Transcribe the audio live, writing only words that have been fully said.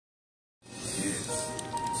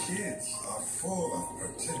Kids are full of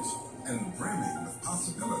potential and brimming with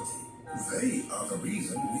possibility. They are the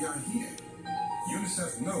reason we are here.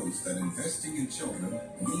 UNICEF knows that investing in children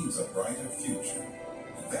means a brighter future.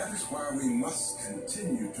 That is why we must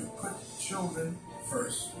continue to put children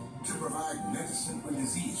first, to provide medicine when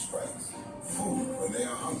disease strikes, food when they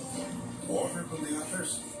are hungry, water when they are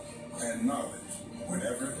thirsty, and knowledge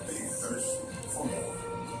whenever they thirst for more.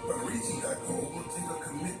 But reaching that goal will take a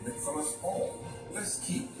commitment from us all. Let's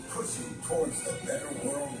keep pushing towards the better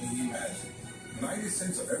world we imagine. 90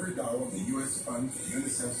 cents of every dollar the U.S. funds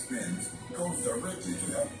UNICEF spends goes directly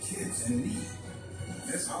to help kids in need.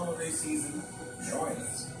 This holiday season, join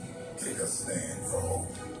us. Take a stand for hope.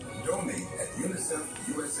 Donate at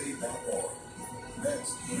UNICEFUSA.org.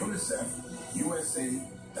 That's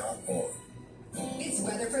UNICEFUSA.org. It's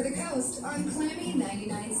weather for the coast on Clammy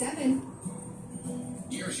 99.7.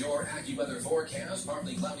 Here's your AccuWeather forecast.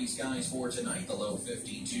 Partly cloudy skies for tonight, the low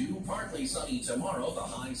 52. Partly sunny tomorrow, the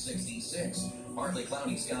high 66. Partly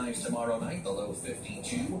cloudy skies tomorrow night, the low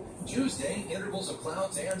 52. Tuesday, intervals of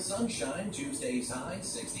clouds and sunshine. Tuesday's high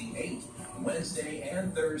 68. Wednesday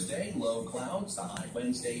and Thursday, low clouds. The high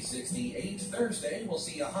Wednesday 68. Thursday, we'll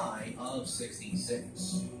see a high of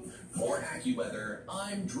 66. For AccuWeather,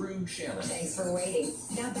 I'm Drew Shannon. Thanks for waiting.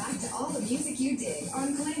 Now back to all the music you dig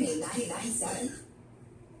on Clammy 99.7.